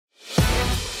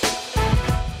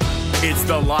It's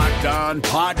the Locked On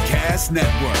Podcast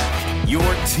Network, your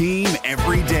team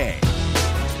every day.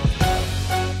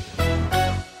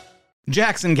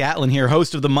 Jackson Gatlin here,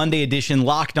 host of the Monday edition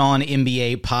Locked On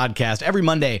NBA podcast. Every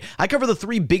Monday, I cover the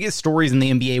three biggest stories in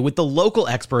the NBA with the local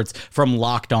experts from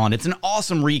Locked On. It's an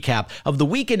awesome recap of the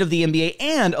weekend of the NBA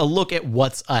and a look at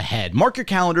what's ahead. Mark your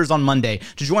calendars on Monday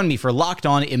to join me for Locked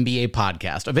On NBA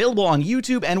podcast, available on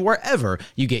YouTube and wherever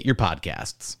you get your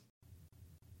podcasts.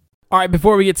 All right,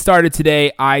 before we get started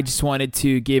today, I just wanted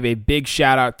to give a big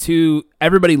shout out to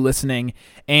everybody listening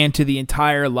and to the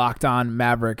entire Locked On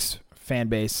Mavericks fan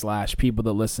base / people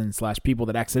that listen / people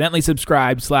that accidentally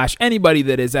subscribe / anybody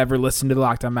that has ever listened to the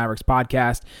Locked On Mavericks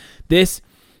podcast. This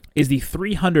is the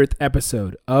 300th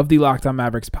episode of the Locked On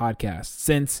Mavericks podcast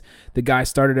since the guy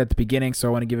started at the beginning. So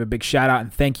I want to give a big shout out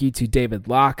and thank you to David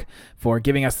Locke for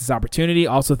giving us this opportunity.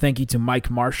 Also, thank you to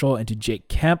Mike Marshall and to Jake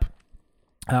Kemp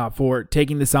for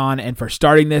taking this on and for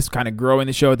starting this, kind of growing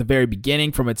the show at the very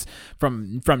beginning from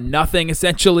nothing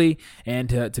essentially, and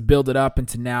to build it up and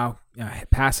to now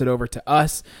pass it over to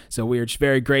us. So we are just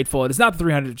very grateful. It is not the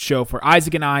 300th show for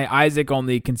Isaac and I. Isaac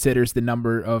only considers the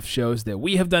number of shows that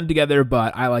we have done together,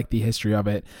 but I like the history of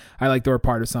it. I like that we're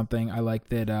part of something. I like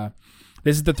that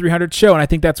this is the 300th show, and I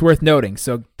think that's worth noting.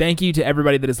 So thank you to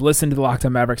everybody that has listened to the Locked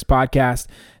On Mavericks podcast.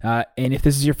 And if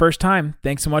this is your first time,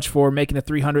 thanks so much for making the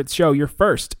 300th show your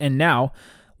first. And now,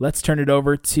 let's turn it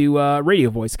over to Radio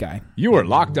Voice Guy. You are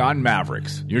Locked On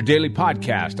Mavericks, your daily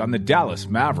podcast on the Dallas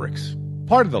Mavericks.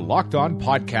 Part of the Locked On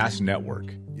Podcast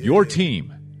Network, your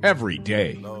team every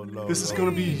day. This is going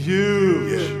to be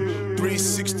huge.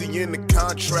 360 in the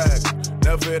contract.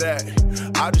 Never that.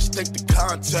 I just take the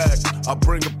contact. I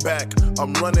bring it back.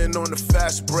 I'm running on the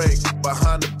fast break.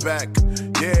 Behind the back.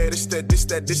 Yeah, this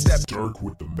that. Dirk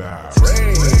with the Mavs.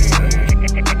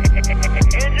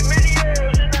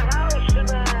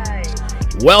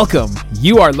 Welcome.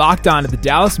 You are locked on to the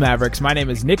Dallas Mavericks. My name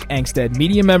is Nick Angstead,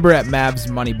 media member at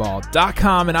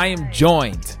MavsMoneyball.com, and I am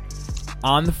joined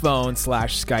on the phone /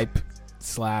 Skype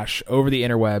 / over the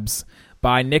interwebs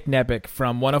by Nick Neppach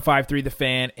from 105.3 The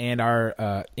Fan and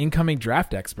our incoming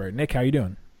draft expert. Nick, how you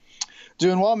doing?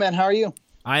 Doing well, man. How are you?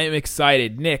 I am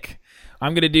excited. Nick,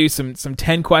 I'm going to do some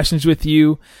 10 questions with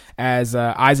you, as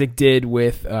Isaac did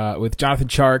with Jonathan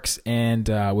Tjarks and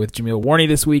with Jameel Warney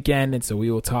this weekend. And so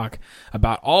we will talk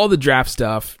about all the draft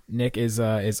stuff. Nick is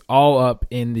all up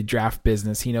in the draft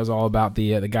business. He knows all about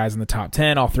the guys in the top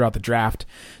 10 all throughout the draft.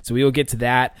 So we will get to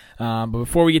that. But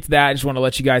before we get to that, I just want to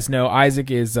let you guys know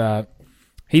Isaac is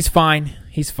he's fine.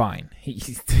 He's fine.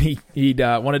 He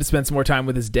wanted to spend some more time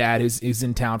with his dad, who's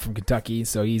in town from Kentucky.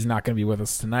 So he's not going to be with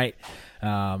us tonight.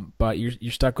 But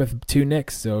you're stuck with two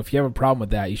Knicks, so if you have a problem with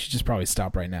that, you should just probably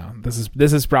stop right now.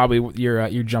 This is probably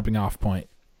your jumping off point.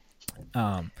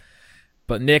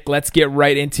 But Nick, let's get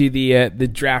right into the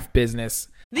draft business.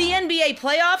 The NBA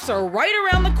playoffs are right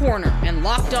around the corner, and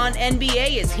Locked On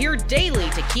NBA is here daily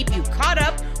to keep you caught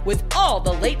up with all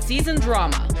the late season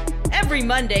drama. Every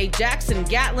Monday, Jackson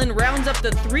Gatlin rounds up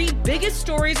the three biggest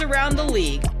stories around the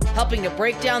league, helping to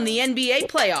break down the NBA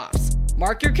playoffs.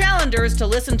 Mark your calendars to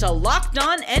listen to Locked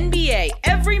On NBA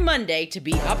every Monday to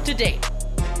be up to date.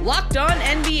 Locked On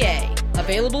NBA,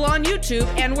 available on YouTube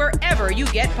and wherever you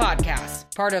get podcasts.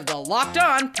 Part of the Locked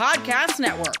On Podcast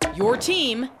Network, your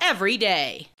team every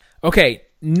day. Okay,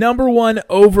 number one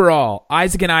overall.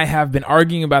 Isaac and I have been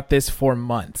arguing about this for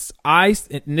months.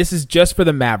 And this is just for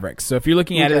the Mavericks. So if you're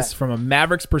looking at this from a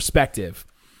Mavericks perspective,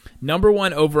 number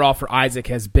one overall for Isaac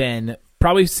has been,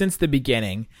 probably since the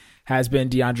beginning, has been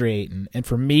DeAndre Ayton. And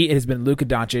for me, it has been Luka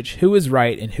Doncic. Who is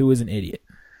right and who is an idiot?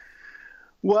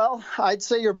 Well, I'd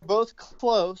say you're both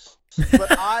close,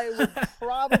 but I would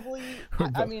probably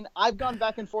 – I mean, I've gone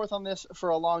back and forth on this for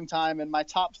a long time, and my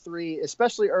top three,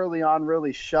 especially early on,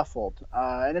 really shuffled.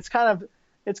 And it's kind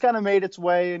of made its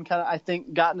way and kind of, I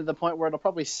think, gotten to the point where it'll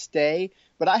probably stay.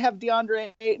 But I have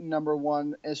DeAndre Ayton number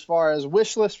one as far as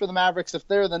wish list for the Mavericks. If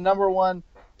they're the number one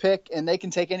pick and they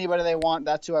can take anybody they want,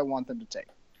 that's who I want them to take.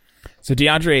 So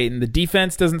DeAndre Ayton, the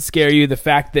defense doesn't scare you. The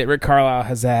fact that Rick Carlisle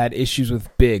has had issues with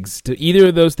bigs. Do either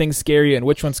of those things scare you, and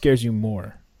which one scares you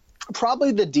more?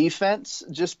 Probably the defense,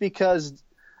 just because,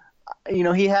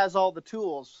 he has all the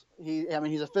tools. He's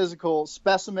a physical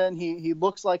specimen. He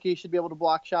looks like he should be able to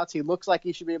block shots. He looks like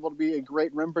he should be able to be a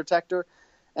great rim protector,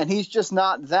 and he's just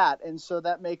not that. And so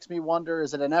that makes me wonder,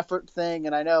 is it an effort thing?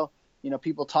 And I know,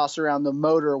 people toss around the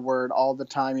motor word all the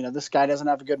time. This guy doesn't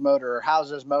have a good motor, or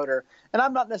how's his motor? And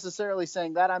I'm not necessarily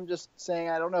saying that. I'm just saying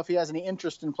I don't know if he has any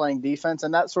interest in playing defense.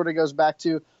 And that sort of goes back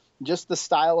to just the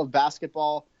style of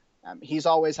basketball he's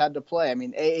always had to play. I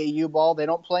mean, AAU ball, they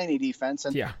don't play any defense.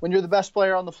 And when you're the best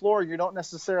player on the floor, you don't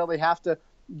necessarily have to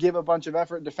give a bunch of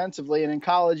effort defensively. And in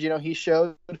college, he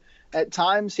showed at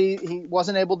times he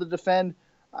wasn't able to defend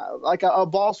like a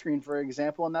ball screen, for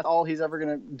example, and that's all he's ever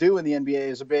going to do in the NBA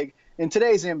as a big, in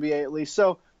today's NBA at least.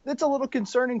 So it's a little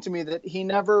concerning to me that he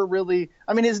never really –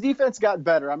 I mean, his defense got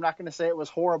better. I'm not going to say it was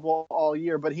horrible all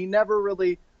year, but he never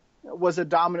really was a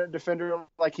dominant defender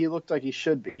like he looked like he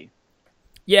should be.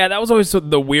 Yeah, that was always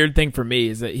the weird thing for me,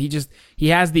 is that he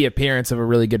has the appearance of a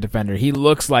really good defender. He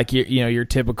looks like your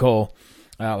typical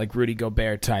like Rudy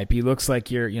Gobert type. He looks like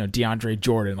your DeAndre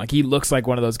Jordan. Like, he looks like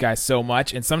one of those guys so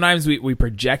much. And sometimes we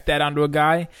project that onto a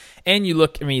guy, and you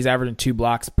look. I mean, he's averaging 2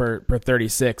 blocks per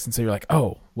 36, and so you're like,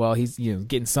 oh, well, he's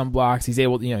getting some blocks. He's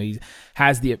able, he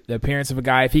has the appearance of a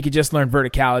guy. If he could just learn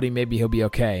verticality, maybe he'll be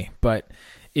okay. But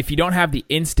if you don't have the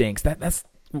instincts, that's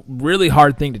really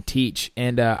hard thing to teach.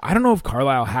 And I don't know if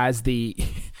Carlisle has the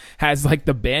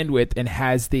bandwidth and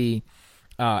has the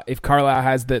if Carlisle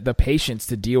has the patience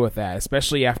to deal with that,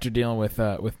 especially after dealing with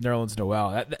Nerlens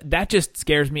Noel. That just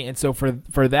scares me. And so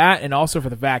for that, and also for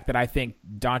the fact that I think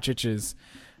Doncic is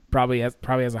probably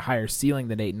has a higher ceiling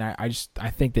than Ayton, I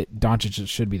think that Doncic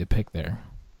should be the pick there.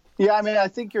 Yeah, I mean, I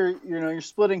think you're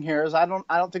splitting hairs. I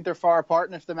don't think they're far apart.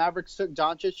 And if the Mavericks took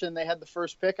Doncic and they had the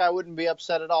first pick, I wouldn't be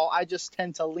upset at all. I just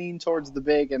tend to lean towards the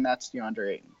big, and that's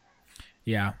DeAndre Ayton.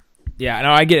 Yeah,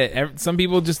 no, I get it. Some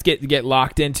people just get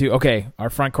locked into, okay, our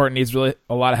front court needs really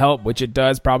a lot of help, which it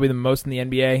does, probably the most in the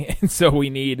NBA, and so we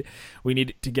need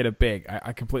to get a big.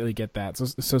 I completely get that.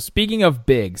 So speaking of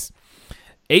bigs,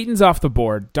 Ayton's off the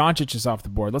board, Doncic is off the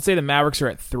board. Let's say the Mavericks are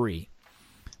at 3.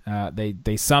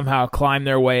 They somehow climb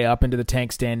their way up into the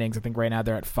tank standings. I think right now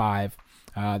they're at 5.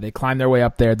 They climb their way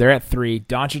up there. They're at 3.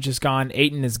 Doncic is gone.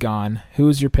 Ayton is gone.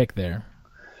 Who's your pick there?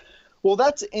 Well,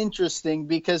 that's interesting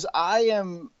because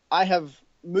I have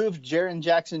moved Jaren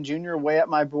Jackson Jr. way up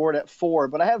my board at 4,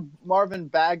 but I have Marvin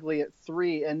Bagley at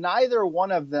 3, and neither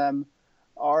one of them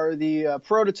are the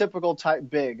prototypical type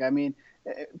big. I mean,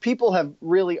 people have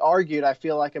really argued, I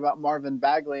feel like, about Marvin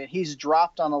Bagley, and he's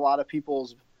dropped on a lot of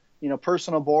people's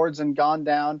personal boards and gone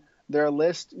down their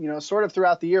list, sort of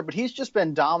throughout the year. But he's just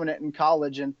been dominant in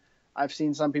college, and I've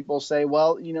seen some people say,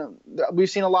 well, we've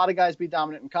seen a lot of guys be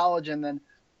dominant in college, and then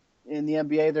in the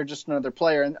NBA, they're just another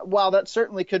player. And while that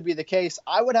certainly could be the case,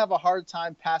 I would have a hard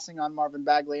time passing on Marvin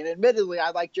Bagley. And admittedly, I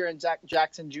like Jaren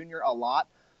Jackson Jr. a lot,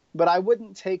 but I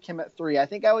wouldn't take him at 3. I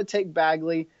think I would take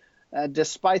Bagley,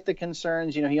 despite the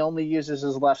concerns. He only uses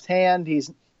his left hand.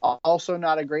 He's also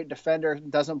not a great defender,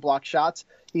 doesn't block shots.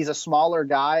 He's a smaller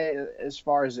guy as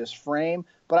far as his frame,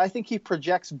 but I think he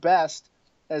projects best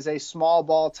as a small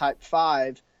ball type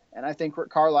 5, and I think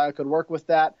Carlisle could work with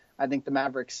that. I think the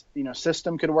Mavericks,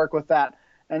 system could work with that.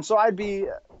 And so I'd be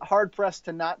hard-pressed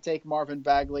to not take Marvin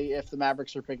Bagley if the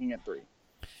Mavericks are picking at 3.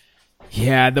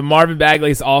 Yeah, the Marvin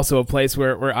Bagley is also a place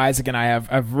where Isaac and I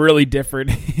have really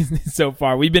differed so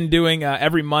far. We've been doing,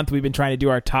 every month we've been trying to do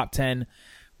our top 10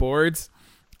 boards.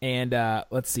 And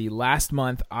let's see, last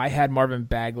month I had Marvin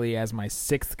Bagley as my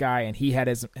 6th guy, and he had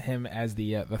him as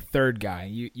the 3rd guy.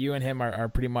 You and him are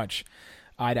pretty much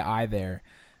eye to eye there.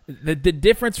 The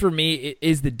difference for me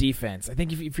is the defense. I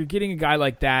think if you're getting a guy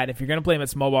like that, if you're going to play him at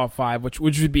small ball 5, which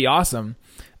would be awesome,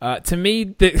 to me,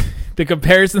 the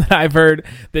comparison that I've heard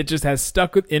that just has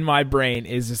stuck in my brain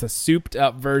is just a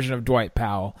souped-up version of Dwight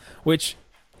Powell, which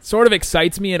sort of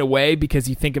excites me in a way because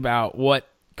you think about what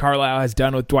Carlisle has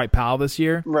done with Dwight Powell this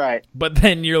year. Right. But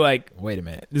then you're like, wait a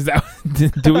minute. Is that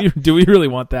do we really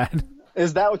want that?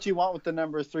 Is that what you want with the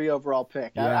number 3 overall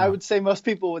pick? Yeah. I would say most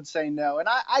people would say no. And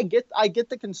I get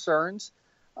the concerns.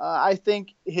 I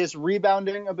think his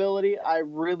rebounding ability, I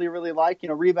really, really like.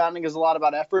 Rebounding is a lot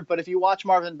about effort. But if you watch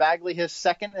Marvin Bagley, his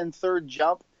 2nd and 3rd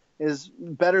jump is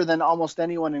better than almost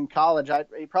anyone in college.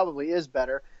 He probably is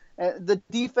better. The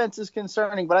defense is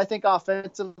concerning, but I think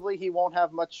offensively he won't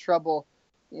have much trouble,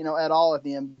 at all at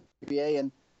the NBA.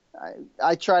 And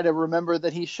I try to remember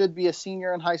that he should be a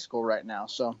senior in high school right now.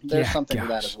 So there's something to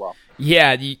that as well.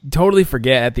 Yeah, you totally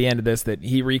forget at the end of this that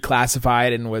he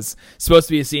reclassified and was supposed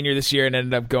to be a senior this year and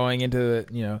ended up going into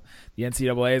the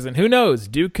NCAAs. And who knows,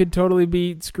 Duke could totally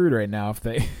be screwed right now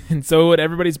and so would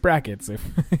everybody's brackets if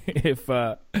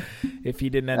he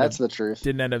didn't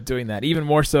end up doing that, even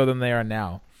more so than they are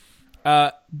now.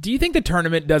 Do you think the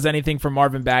tournament does anything for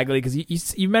Marvin Bagley?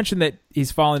 Because you mentioned that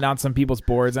he's fallen down some people's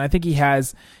boards, and I think he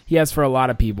has for a lot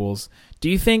of people's. Do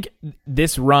you think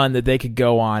this run that they could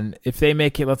go on, if they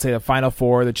make it, let's say, the Final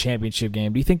Four or the championship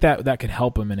game, do you think that could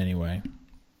help him in any way?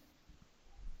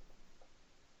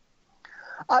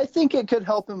 I think it could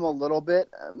help him a little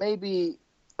bit, maybe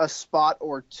a spot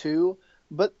or 2,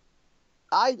 but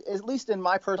at least in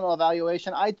my personal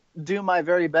evaluation, I do my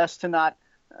very best to not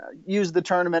use the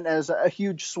tournament as a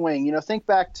huge swing. You know, think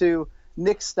back to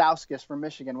Nick Stauskas from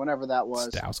Michigan, whenever that was.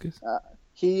 Stauskas?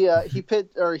 He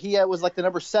was like the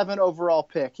number 7 overall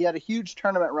pick. He had a huge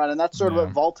tournament run, and that's sort of what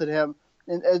vaulted him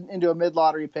into a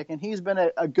mid-lottery pick. And he's been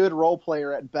a good role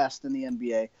player at best in the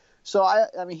NBA. So I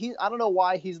don't know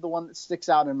why he's the one that sticks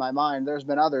out in my mind. There's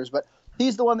been others, but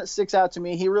he's the one that sticks out to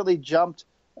me. He really jumped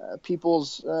on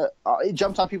people's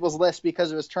list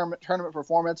because of his tournament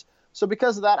performance. So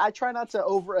because of that, I try not to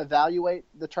over-evaluate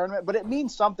the tournament, but it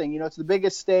means something. You know, it's the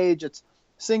biggest stage. It's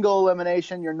single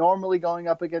elimination. You're normally going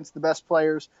up against the best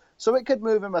players. So it could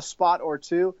move him a spot or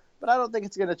two, but I don't think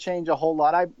it's going to change a whole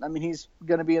lot. I mean, he's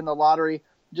going to be in the lottery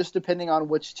just depending on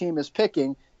which team is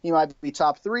picking. He might be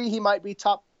top 3. He might be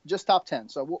top 10.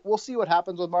 So we'll see what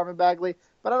happens with Marvin Bagley,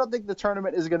 but I don't think the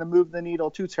tournament is going to move the needle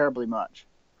too terribly much.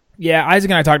 Yeah,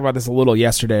 Isaac and I talked about this a little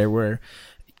yesterday, where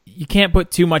you can't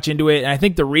put too much into it, and I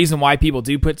think the reason why people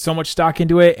do put so much stock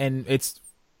into it, and it's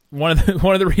one of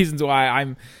the reasons why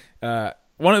I'm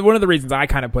one of the reasons I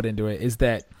kind of put into it, is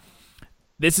that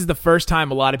this is the first time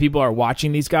a lot of people are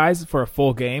watching these guys for a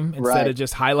full game instead of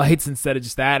just highlights, instead of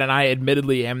just that. And I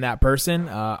admittedly am that person.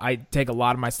 I take a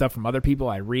lot of my stuff from other people.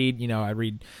 I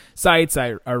read sites.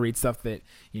 I read stuff that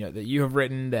you have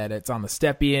written, that it's on the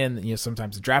Stepien,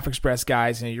 sometimes the Draft Express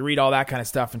guys. You read all that kind of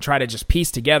stuff and try to just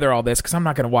piece together all this, because I'm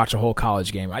not going to watch a whole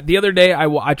college game. The other day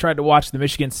I tried to watch the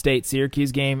Michigan State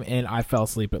Syracuse game and I fell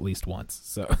asleep at least once.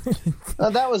 So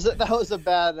that was a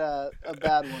bad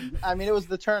one. I mean, it was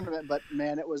the tournament, but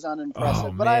man, it was unimpressive.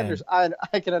 Oh, but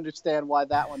I can understand why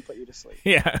that one put you to sleep.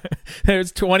 Yeah, it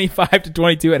was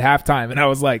 25-22 at halftime, and I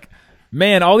was like,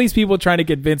 man, all these people trying to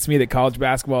convince me that college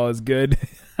basketball is good.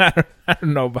 I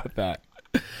don't know about that.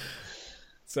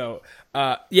 So,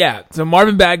 so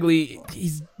Marvin Bagley,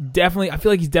 I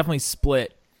feel like he's definitely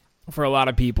split for a lot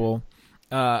of people.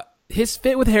 His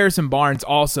fit with Harrison Barnes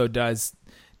also does.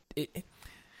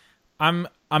 I'm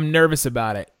nervous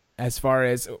about it as far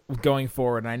as going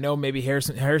forward. And I know maybe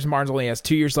Harrison Barnes only has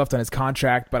 2 years left on his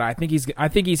contract, but I think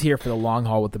he's here for the long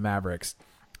haul with the Mavericks.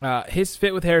 His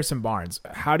fit with Harrison Barnes,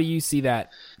 how do you see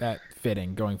that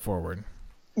fitting going forward?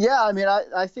 Yeah, I mean,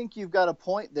 I think you've got a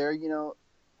point there.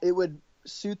 It would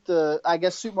suit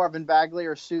Marvin Bagley,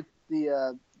 or suit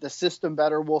the system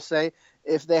better, we'll say,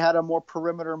 if they had a more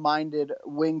perimeter-minded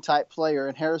wing-type player.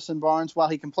 And Harrison Barnes, while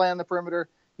he can play on the perimeter,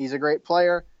 he's a great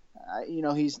player.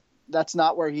 That's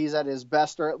not where he's at his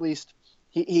best, or at least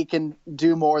he can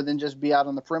do more than just be out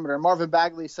on the perimeter. And Marvin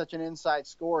Bagley is such an inside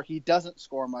scorer; he doesn't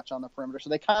score much on the perimeter, so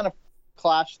they kind of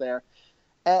clash there.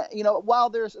 While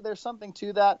there's something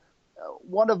to that,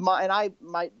 and I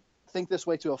might think this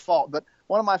way to a fault, but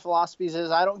one of my philosophies is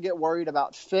I don't get worried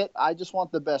about fit. I just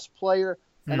want the best player,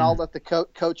 and I'll let the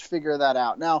coach figure that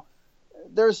out. Now,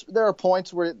 there are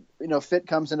points where fit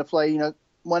comes into play.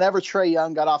 Whenever Trae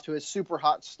Young got off to his super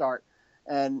hot start,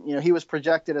 and he was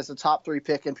projected as a top 3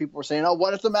 pick, and people were saying, "Oh,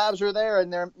 what if the Mavs are there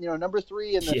and they're number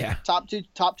 3 and the top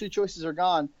two choices are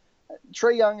gone?"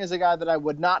 Trae Young is a guy that I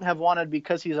would not have wanted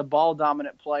because he's a ball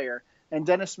dominant player, and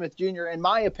Dennis Smith Jr., in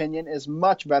my opinion, is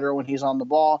much better when he's on the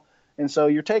ball. And so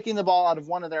you're taking the ball out of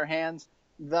one of their hands,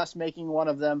 thus making one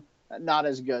of them not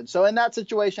as good. So in that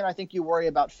situation, I think you worry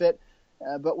about fit.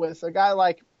 But with a guy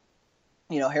like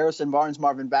Harrison Barnes,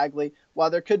 Marvin Bagley, while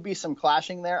there could be some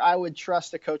clashing there, I would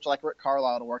trust a coach like Rick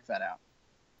Carlisle to work that out.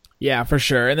 Yeah, for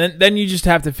sure. And then you just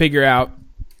have to figure out,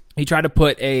 he tried to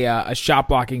put a shot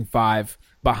blocking 5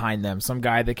 behind them, some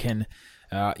guy that can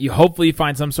you hopefully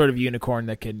find some sort of unicorn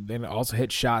that can then also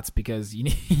hit shots, because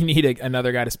you need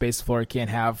another guy to space the floor. You can't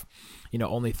have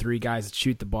only 3 guys that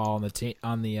shoot the ball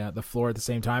on the floor at the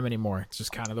same time anymore. It's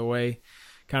just kind of the way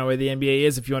the NBA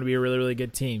is if you want to be a really, really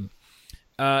good team.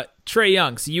 Trae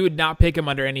Young, so you would not pick him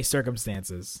under any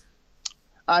circumstances?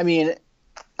 I mean,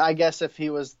 I guess if he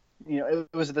was, it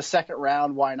was the second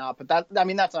round, why not? But that's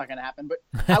not going to happen. But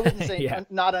I wouldn't say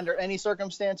not under any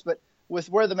circumstance. But with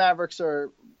where the Mavericks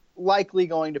are likely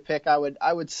going to pick, I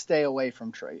would stay away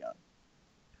from Trae Young.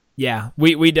 Yeah,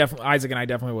 we definitely, Isaac and I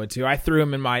definitely would too. I threw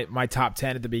him in my top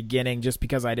 10 at the beginning just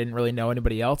because I didn't really know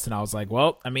anybody else, and I was like,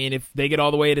 well, I mean, if they get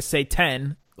all the way to say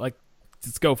 10, like,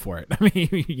 let's go for it. I mean,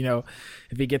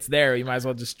 if he gets there, you might as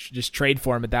well just trade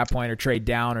for him at that point, or trade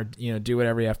down, or do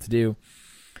whatever you have to do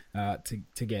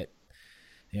to get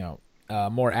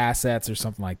more assets or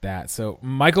something like that. So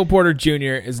Michael Porter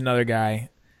Jr. is another guy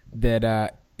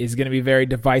that is going to be very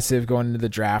divisive going into the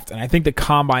draft, and I think the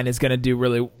combine is going to do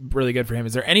really, really good for him.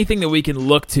 Is there anything that we can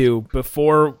look to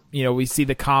before we see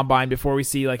the combine, before we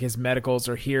see like his medicals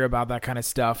or hear about that kind of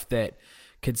stuff, that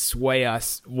could sway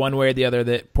us one way or the other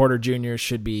that Porter Jr.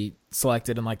 should be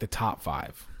selected in like the top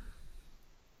 5?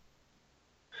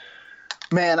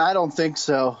 Man, I don't think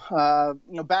so.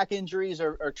 Back injuries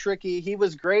are tricky. He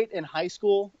was great in high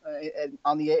school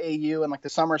on the AAU and like the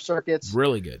summer circuits.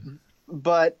 Really good.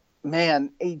 But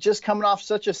man, he just coming off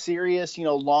such a serious,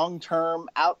 long-term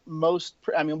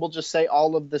we'll just say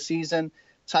all of the season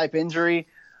type injury.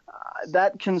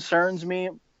 That concerns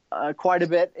me quite a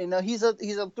bit. He's a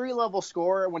 3-level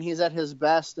scorer when he's at his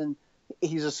best, and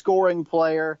he's a scoring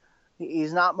player.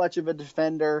 He's not much of a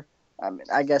defender. I mean,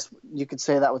 I guess you could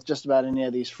say that with just about any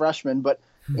of these freshmen, but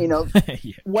Yeah,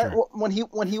 when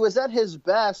he was at his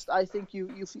best, I think he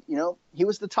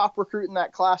was the top recruit in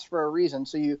that class for a reason.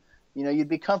 So you'd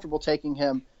be comfortable taking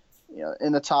him,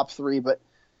 in the top 3. But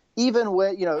even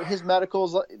with his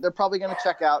medicals, they're probably going to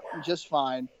check out just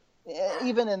fine.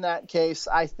 Even in that case,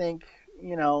 I think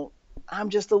I'm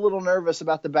just a little nervous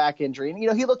about the back injury. And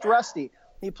he looked rusty.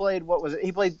 He played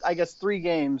He played, I guess, 3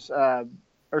 games.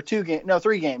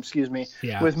 3 games,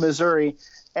 with Missouri.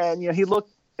 And, he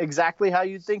looked exactly how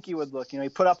you'd think he would look. He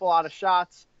put up a lot of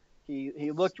shots.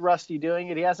 He looked rusty doing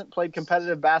it. He hasn't played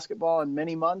competitive basketball in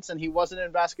many months, and he wasn't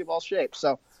in basketball shape.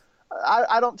 So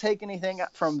I don't take anything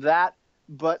from that,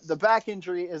 but the back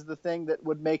injury is the thing that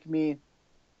would make me,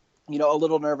 a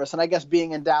little nervous. And I guess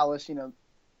being in Dallas,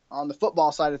 on the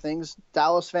football side of things,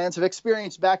 Dallas fans have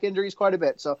experienced back injuries quite a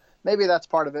bit. So maybe that's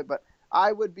part of it, but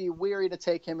I would be weary to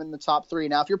take him in the top 3.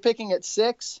 Now, if you're picking at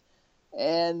 6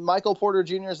 and Michael Porter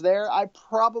Jr. is there, I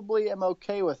probably am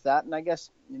okay with that. And I guess,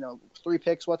 3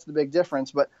 picks, what's the big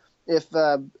difference? But if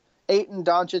Ayton,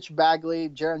 Doncic, Bagley,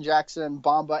 Jaren Jackson,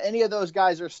 Bamba, any of those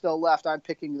guys are still left, I'm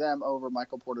picking them over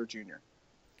Michael Porter Jr.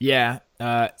 Yeah.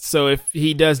 So if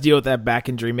he does deal with that back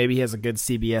injury, maybe he has a good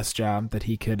CBS job that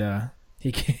he could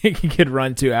he could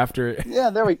run to after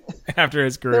after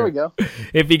his career. There we go.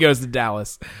 If he goes to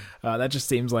Dallas, that just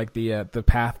seems like the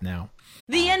path now.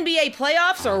 The NBA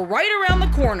playoffs are right around the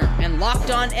corner, and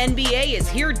Locked On NBA is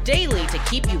here daily to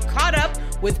keep you caught up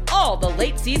with all the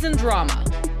late season drama.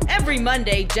 Every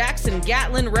Monday, Jackson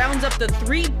Gatlin rounds up the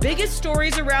 3 biggest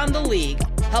stories around the league,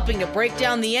 helping to break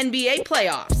down the NBA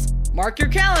playoffs. Mark your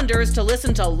calendars to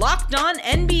listen to Locked On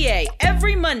NBA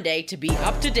every Monday to be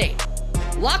up to date.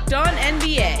 Locked On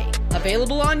NBA,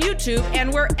 available on YouTube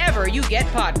and wherever you get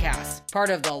podcasts. Part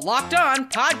of the Locked On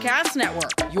Podcast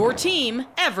Network, your team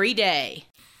every day.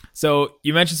 So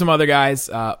you mentioned some other guys.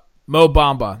 Mo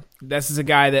Bamba. This is a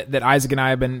guy that Isaac and I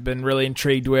have been really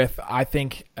intrigued with. I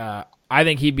think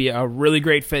he'd be a really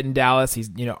great fit in Dallas. He's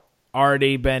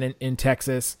already been in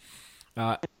Texas.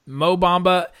 Mo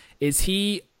Bamba, is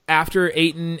he after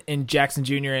Ayton and Jackson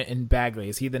Jr. and Bagley?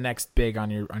 Is he the next big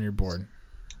on your board?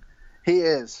 He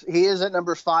is. He is at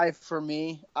number 5 for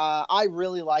me. I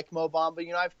really like Mo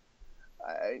Bamba.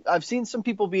 I've seen some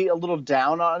people be a little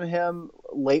down on him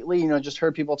lately. Just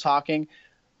heard people talking.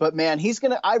 But man,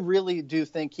 I really do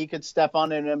think he could step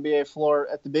on an NBA floor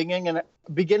at the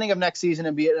beginning of next season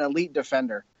and be an elite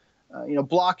defender.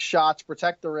 Block shots,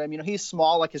 protect the rim. He's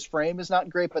small, like his frame is not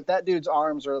great, but that dude's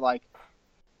arms are like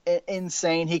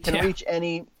insane. He can reach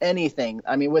anything.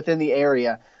 Within the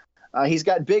area. He's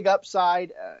got big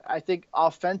upside. I think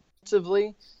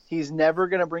offensively, he's never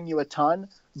going to bring you a ton,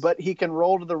 but he can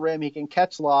roll to the rim. He can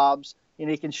catch lobs, and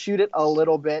he can shoot it a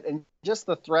little bit. And just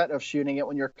the threat of shooting it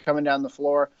when you're coming down the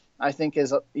floor, I think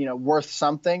is worth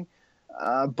something.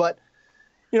 But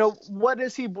what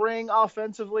does he bring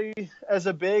offensively as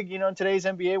a big? In today's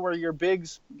NBA, where your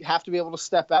bigs have to be able to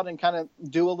step out and kind of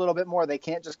do a little bit more. They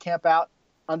can't just camp out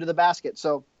under the basket.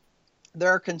 So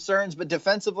there are concerns, but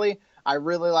defensively, I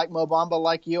really like Mo Bamba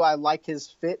like you. I like his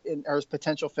fit, or his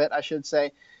potential fit, I should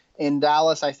say, in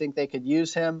Dallas. I think they could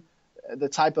use him. The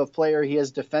type of player he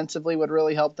is defensively would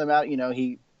really help them out.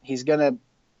 He's going to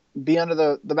be under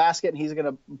the basket, and he's going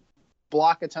to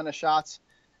block a ton of shots.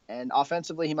 And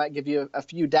offensively, he might give you a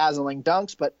few dazzling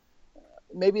dunks, but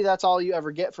maybe that's all you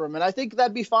ever get from him. And I think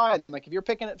that'd be fine. Like if you're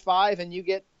picking at 5 and you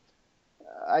get,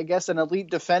 I guess, an elite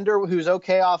defender who's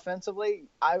okay offensively,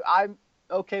 I'm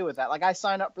okay with that. Like I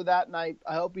sign up for that, and I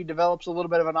hope he develops a little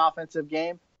bit of an offensive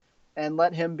game and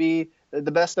let him be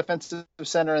the best defensive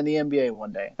center in the NBA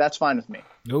one day. That's fine with me.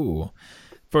 Ooh.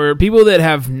 For people that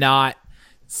have not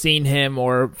seen him,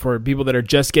 or for people that are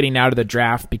just getting out of the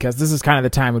draft, because this is kind of the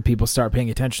time when people start paying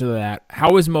attention to that,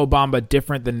 how is Mo Bamba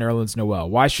different than Nerlens Noel?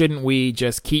 Why shouldn't we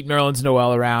just keep Nerlens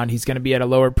Noel around? He's going to be at a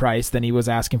lower price than he was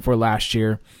asking for last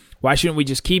year. Why shouldn't we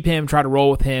just keep him, try to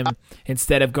roll with him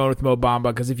instead of going with Mo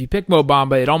Bamba? Because if you pick Mo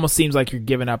Bamba, it almost seems like you're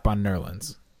giving up on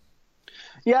Nerlens.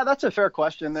 Yeah, that's a fair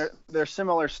question. They're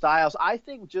similar styles. I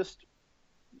think just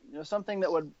something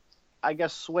that would, I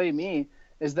guess, sway me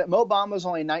is that Mo Bamba's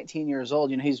only 19 years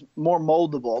old. He's more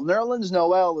moldable. Nerlens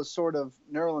Noel is sort of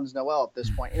Nerlens Noel at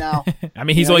this point. Now, I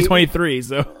mean, he's only 23,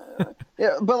 so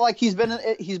yeah, but like he's been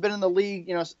in the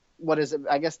league. What is it?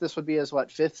 I guess this would be his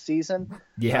fifth season.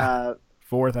 Yeah,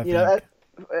 fourth. I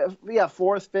think.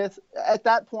 Fourth, fifth. At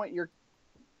that point,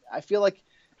 I feel like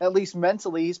at least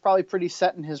mentally, he's probably pretty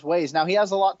set in his ways. Now he has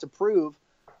a lot to prove,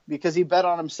 because he bet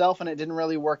on himself and it didn't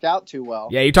really work out too well.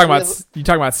 Yeah, you're talking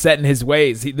about set in his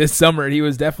ways. This summer he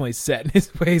was definitely set in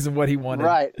his ways and what he wanted.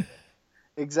 Right,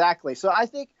 exactly. So I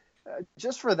think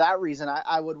just for that reason,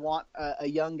 I would want a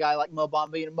young guy like Mo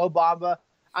Bamba. Mo Bamba.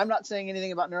 I'm not saying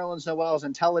anything about Nerlens Noel's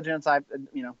intelligence. I've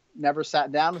never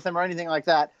sat down with him or anything like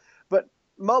that. But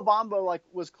Mo Bamba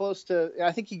was close to.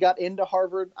 I think he got into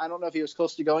Harvard. I don't know if he was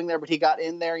close to going there, but he got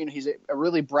in there. He's a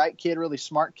really bright kid, really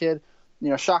smart kid.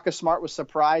 Shaka Smart was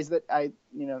surprised that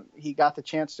he got the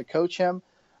chance to coach him.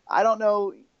 I don't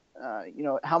know,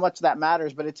 how much that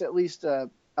matters, but it's at least a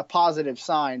positive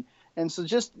sign. And so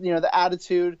just, the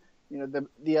attitude,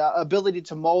 the ability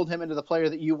to mold him into the player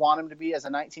that you want him to be as a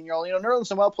 19-year-old.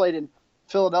 Nerlens Noel played in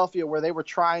Philadelphia where they were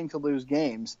trying to lose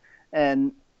games.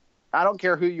 And I don't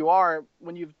care who you are,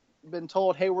 when you've been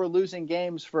told, hey, we're losing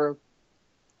games for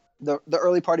the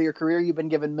early part of your career, you've been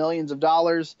given millions of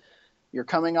dollars. You're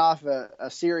coming off a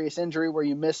serious injury where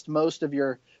you missed most of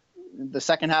the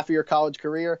second half of your college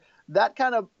career. That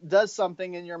kind of does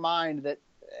something in your mind that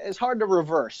is hard to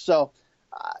reverse. So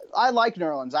I like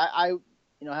Nerlens. I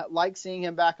like seeing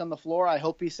him back on the floor. I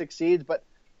hope he succeeds. But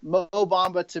Mo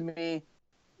Bamba, to me,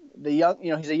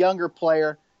 he's a younger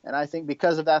player, and I think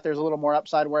because of that, there's a little more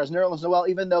upside. Whereas Nerlens Noel,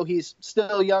 even though he's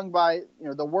still young by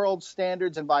the world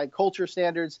standards and by culture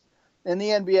standards, in the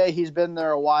NBA, he's been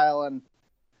there a while, and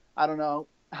I don't know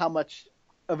how much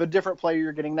of a different player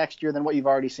you're getting next year than what you've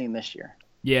already seen this year.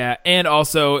 Yeah, and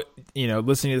also,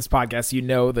 listening to this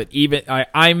podcast, that even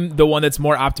I'm the one that's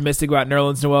more optimistic about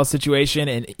Nerlens Noel's situation,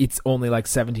 and it's only like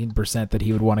 17% that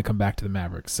he would want to come back to the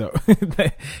Mavericks. So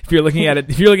if you're looking at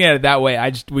it that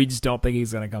way, we just don't think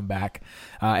he's going to come back.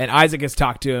 And Isaac has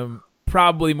talked to him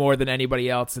probably more than anybody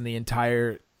else in the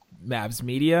entire Mavs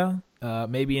media.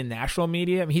 Maybe in national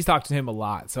media. I mean, he's talked to him a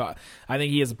lot, so I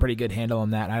think he has a pretty good handle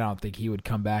on that. I don't think he would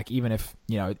come back, even if,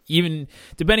 even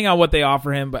depending on what they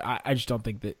offer him, but I just don't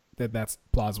think that's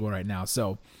plausible right now.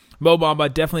 So Mo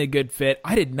Bamba, definitely a good fit.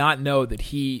 I did not know that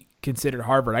he considered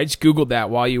Harvard. I just Googled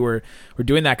that while you were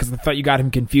doing that, because I thought you got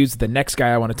him confused with the next guy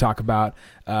I want to talk about,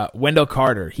 Wendell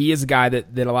Carter. He is a guy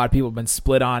that a lot of people have been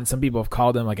split on. Some people have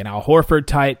called him like an Al Horford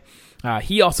type.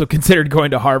 He also considered going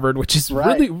to Harvard, which is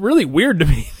really, really weird to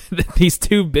me that these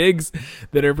two bigs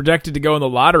that are projected to go in the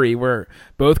lottery were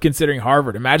both considering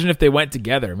Harvard. Imagine if they went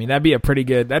together. I mean, that'd be a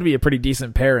pretty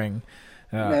decent pairing.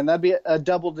 Man, that'd be a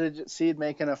double-digit seed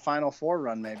making a Final Four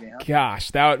run, maybe. Huh?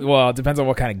 Gosh, it depends on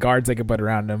what kind of guards they could put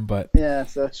around them, but yeah,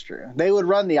 that's true. They would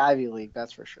run the Ivy League,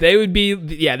 that's for sure. They would be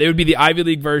the Ivy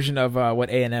League version of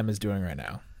what A&M is doing right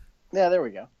now. Yeah, there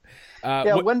we go. Go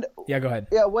ahead.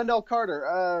 Yeah, Wendell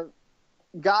Carter.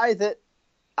 Guy that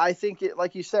I think,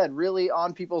 like you said, really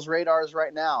on people's radars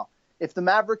right now. If the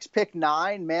Mavericks pick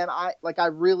 9, man, I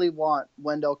really want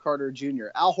Wendell Carter Jr.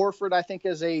 Al Horford, I think,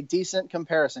 is a decent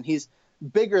comparison. He's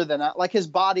bigger than, his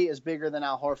body is bigger than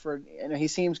Al Horford, and he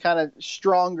seems kind of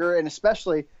stronger, and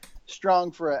especially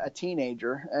strong for a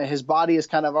teenager. His body is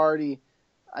kind of already,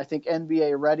 I think,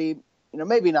 NBA ready.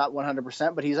 Maybe not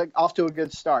 100%, but he's off to a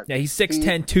good start. Yeah, he's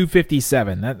 6'10",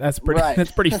 257. That's pretty. Right.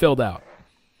 That's pretty filled out.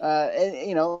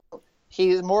 And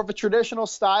he's more of a traditional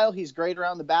style. He's great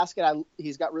around the basket.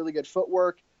 He's got really good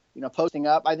footwork, posting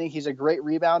up. I think he's a great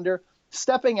rebounder.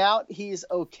 Stepping out, he's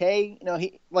okay.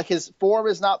 His form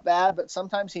is not bad, but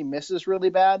sometimes he misses really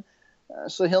bad.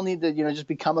 So he'll need to, just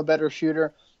become a better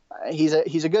shooter. He's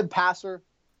a good passer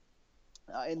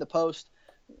in the post.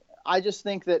 I just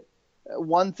think that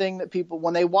one thing that people,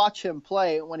 when they watch him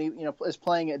play, when he, is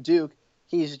playing at Duke,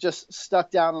 he's just stuck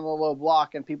down on the low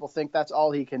block, and people think that's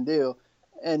all he can do.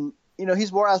 And,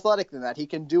 he's more athletic than that. He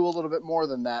can do a little bit more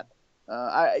than that.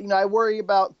 I worry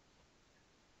about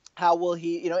how will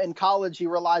he, in college, he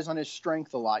relies on his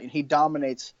strength a lot. He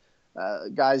dominates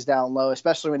guys down low,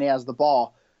 especially when he has the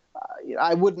ball.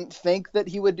 I wouldn't think that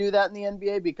he would do that in the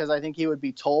NBA, because I think he would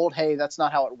be told, hey, that's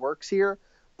not how it works here.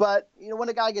 But, when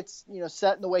a guy gets,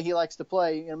 set in the way he likes to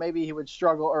play, maybe he would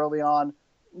struggle early on,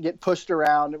 get pushed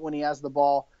around when he has the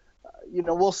ball.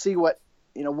 We'll see what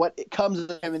comes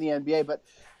of him in the NBA. But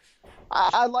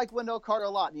I like Wendell Carter a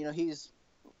lot.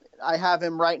 I have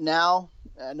him right now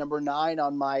number 9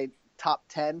 on my top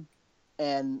 10,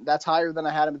 and that's higher than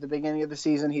I had him at the beginning of the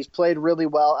season. He's played really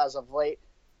well as of late.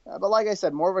 But like I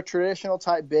said, more of a traditional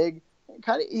type big.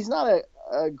 he's not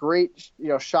a great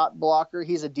shot blocker.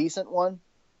 He's a decent one,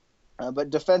 but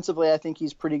defensively, I think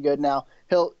he's pretty good now.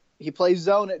 He plays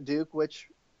zone at Duke, which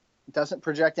doesn't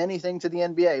project anything to the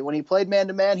NBA. When he played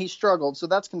man-to-man, he struggled, so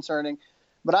that's concerning.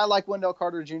 But I like Wendell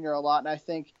Carter Jr. a lot, and I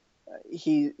think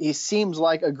he seems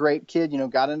like a great kid.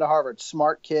 Got into Harvard,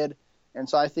 smart kid, and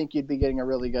so I think you'd be getting a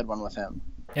really good one with him.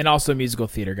 And also a musical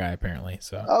theater guy, apparently.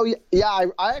 So. Oh, yeah.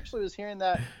 I actually was hearing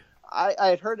that. I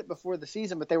had heard it before the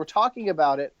season, but they were talking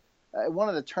about it at one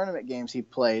of the tournament games he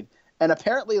played. And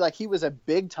apparently, he was a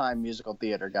big-time musical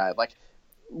theater guy.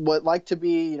 Would like to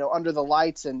be, under the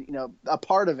lights and, a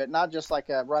part of it, not just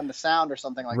a run the sound or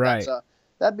something like that. So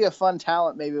that'd be a fun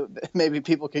talent maybe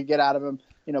people could get out of him,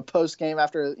 post-game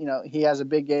after, he has a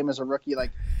big game as a rookie.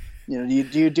 Do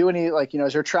you do any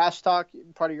is your trash talk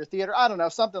part of your theater? I don't know,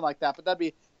 something like that. But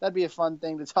that'd be a fun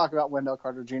thing to talk about Wendell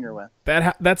Carter Jr. with.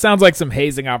 That sounds like some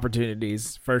hazing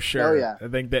opportunities for sure. Oh yeah, I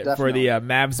think that definitely. For the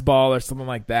Mavs ball or something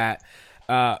like that.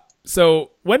 So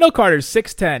Wendell Carter's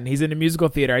 6'10". He's in a musical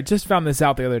theater. I just found this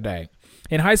out the other day.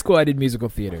 In high school, I did musical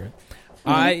theater.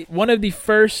 One of the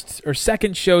first or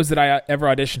second shows that I ever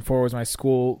auditioned for was my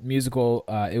school musical.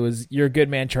 It was You're a Good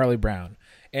Man, Charlie Brown.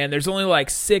 And there's only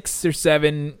 6 or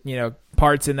 7,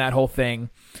 parts in that whole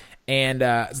thing. And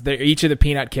they're each of the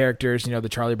Peanut characters, the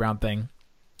Charlie Brown thing.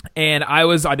 And I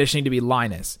was auditioning to be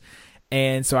Linus.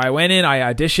 And so I went in,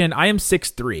 I auditioned. I am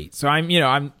 6'3". So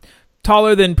I'm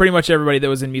taller than pretty much everybody that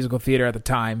was in musical theater at the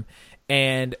time.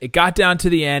 And it got down to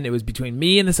the end. It was between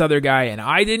me and this other guy, and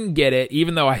I didn't get it.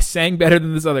 Even though I sang better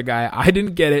than this other guy, I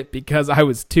didn't get it because I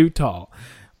was too tall.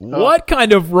 What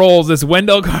kind of roles is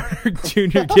Wendell Carter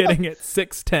Jr. getting at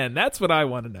 6'10"? That's what I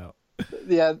want to know.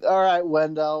 Yeah, all right,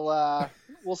 Wendell.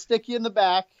 We'll stick you in the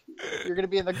back. You're gonna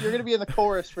be in the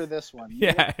chorus for this one.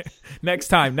 Yeah, next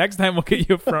time we'll get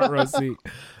you a front row seat.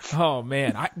 Oh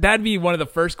man, that'd be one of the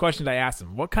first questions I asked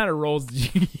him. What kind of roles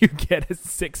did you get at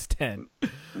 6'10"?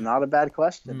 Not a bad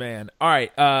question, man. All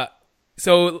right.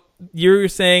 So you're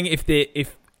saying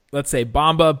if let's say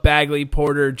Bamba, Bagley,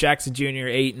 Porter, Jackson Jr.,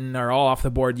 Ayton are all off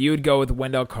the board, you would go with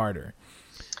Wendell Carter.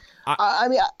 I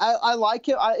mean, I like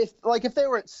him. If they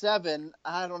were at 7,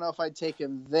 I don't know if I'd take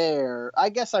him there. I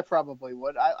guess I probably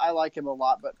would. I like him a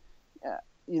lot, but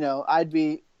I'd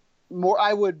be more.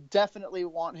 I would definitely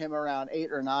want him around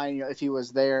 8 or 9. If he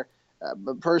was there.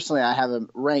 But personally, I have him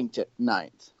ranked at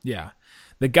 9th. Yeah,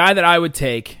 the guy that I would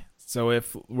take. So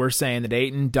if we're saying that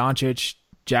Ayton, Doncic,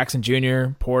 Jackson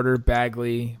Jr., Porter,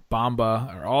 Bagley,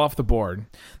 Bamba are all off the board,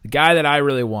 the guy that I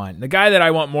really want, the guy that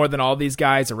I want more than all these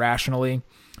guys irrationally,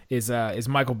 is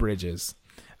Michael Bridges.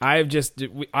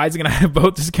 Isaac and I have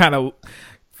both just kind of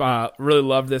really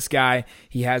love this guy.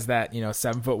 He has that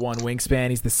 7'1"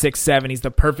 wingspan. He's the 6'7". He's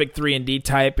the perfect 3-and-D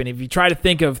type. And if you try to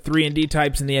think of 3-and-D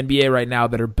types in the NBA right now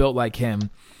that are built like him,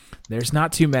 there's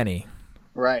not too many.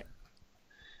 Right.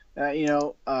 Every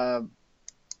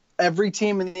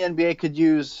team in the NBA could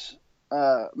use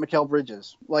Mikal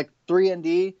Bridges.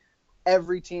 3-and-D,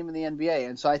 every team in the NBA.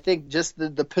 And so I think just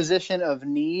the position of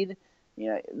need,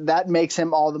 that makes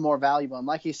him all the more valuable. And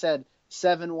like you said,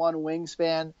 7'1"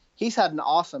 wingspan. He's had an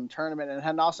awesome tournament and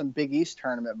had an awesome Big East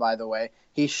tournament, by the way.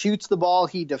 He shoots the ball.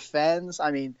 He defends. I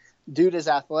mean, dude is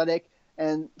athletic.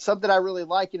 And something I really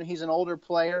like, he's an older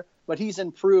player, but he's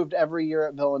improved every year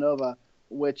at Villanova,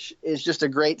 which is just a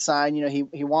great sign.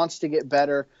 He wants to get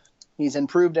better. He's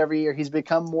improved every year. He's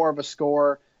become more of a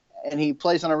scorer, and he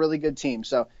plays on a really good team.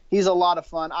 So he's a lot of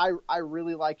fun. I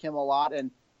really like him a lot, and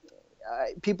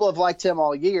people have liked him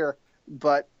all year,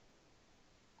 but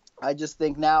I just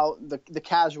think now the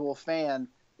casual fan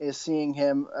is seeing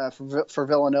him for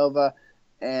Villanova,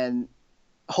 and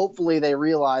hopefully they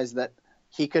realize that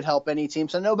he could help any team.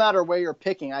 So no matter where you're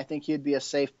picking, I think he'd be a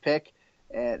safe pick,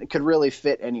 and it could really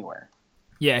fit anywhere.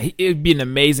 Yeah, it would be an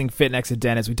amazing fit next to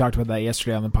Dennis. We talked about that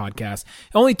yesterday on the podcast.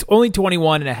 Only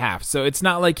 21 and a half, so it's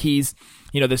not like he's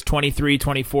this 23,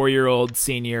 24-year-old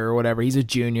senior or whatever. He's a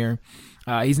junior.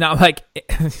 He's not like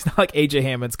AJ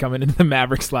Hammond's coming into the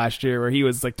Mavericks last year, where he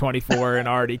was 24 and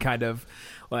already kind of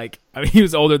he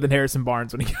was older than Harrison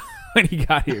Barnes when he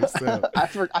got here. So I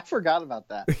forgot about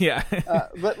that. Yeah,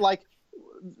 but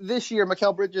this year,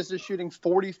 Mikal Bridges is shooting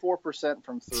 44%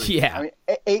 from 3. Yeah, I mean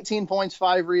 18 points,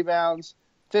 5 rebounds,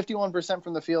 51%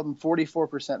 from the field, and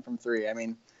 44% from 3. I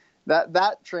mean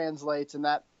that translates, and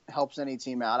that helps any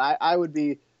team out. I would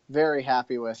be very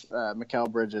happy with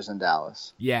Mikal Bridges in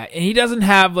Dallas. Yeah, and he doesn't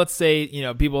have, let's say,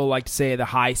 people like to say the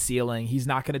high ceiling. He's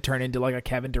not going to turn into a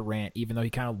Kevin Durant, even though he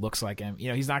kind of looks like him.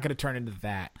 He's not going to turn into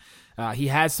that. He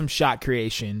has some shot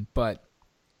creation, but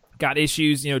got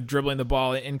issues, dribbling the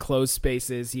ball in closed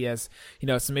spaces. He has,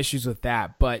 some issues with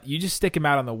that. But you just stick him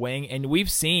out on the wing, and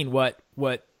we've seen what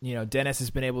Dennis has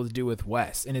been able to do with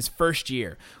Wes in his first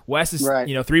year. Wes is,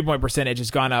 3-point percentage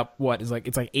has gone up. It's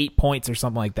like 8 points or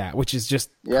something like that, which is just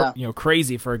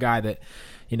crazy for a guy that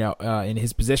in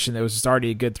his position that was just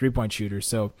already a good 3-point shooter.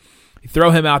 So you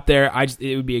throw him out there.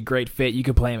 It would be a great fit. You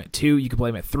could play him at 2. You could play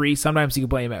him at 3. Sometimes you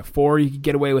could play him at 4. You could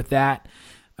get away with that.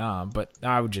 But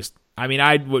I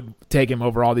would take him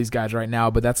over all these guys right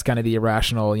now, but that's kind of the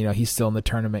irrational, he's still in the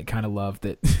tournament kind of love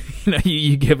that,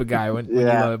 you give a guy when you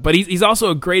love it. But he's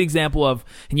also a great example of,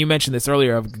 and you mentioned this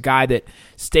earlier, of a guy that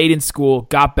stayed in school,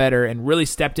 got better, and really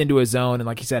stepped into his own. And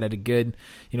like you said, had a good,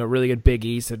 really good Big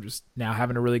East, and just now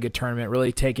having a really good tournament,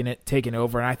 really taking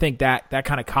over. And I think that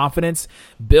kind of confidence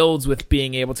builds with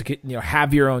being able to,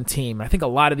 have your own team. And I think a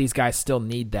lot of these guys still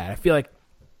need that. I feel like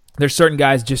there's certain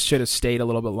guys just should have stayed a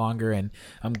little bit longer, and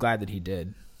I'm glad that he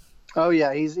did. Oh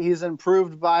yeah, he's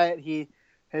improved by it. He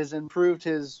has improved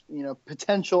his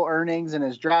potential earnings and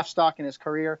his draft stock in his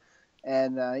career,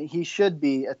 and he should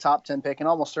be a top 10 pick, and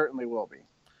almost certainly will be.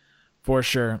 For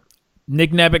sure.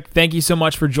 Nick Neppach, thank you so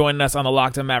much for joining us on the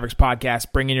Locked On Mavericks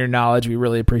podcast, bringing your knowledge. We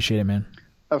really appreciate it, man.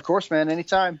 Of course, man.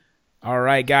 Anytime. All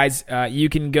right, guys, you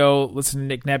can go listen to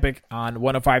Nick Neppach on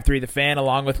 105.3 The Fan,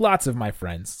 along with lots of my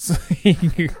friends. You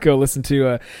can go listen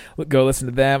to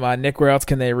them. Nick, where else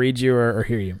can they read you or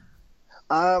hear you?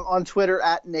 On Twitter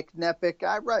at Nick Neppach.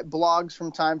 I write blogs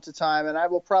from time to time, and I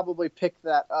will probably pick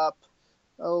that up.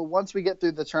 Once we get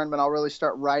through the tournament, I'll really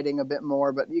start writing a bit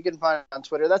more. But you can find it on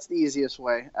Twitter. That's the easiest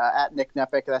way. At Nick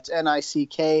Neppach. That's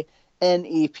NickNeppach.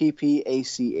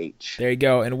 There you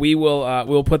go, and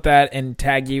we'll put that and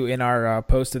tag you in our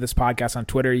post of this podcast on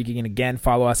Twitter. You can again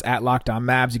follow us at Locked On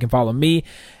Mavs. You can follow me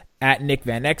at Nick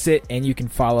Van Exit, and you can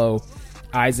follow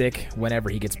Isaac whenever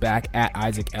he gets back at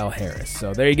Isaac L. Harris.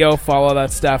 So there you go. Follow all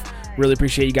that stuff. Really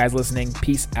appreciate you guys listening.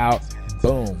 Peace out.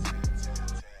 Boom.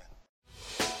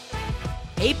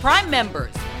 Hey, Prime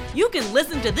members, you can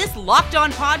listen to this Locked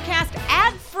On podcast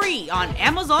ad-free on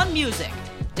Amazon Music.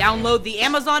 Download the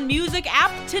Amazon Music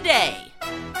app today.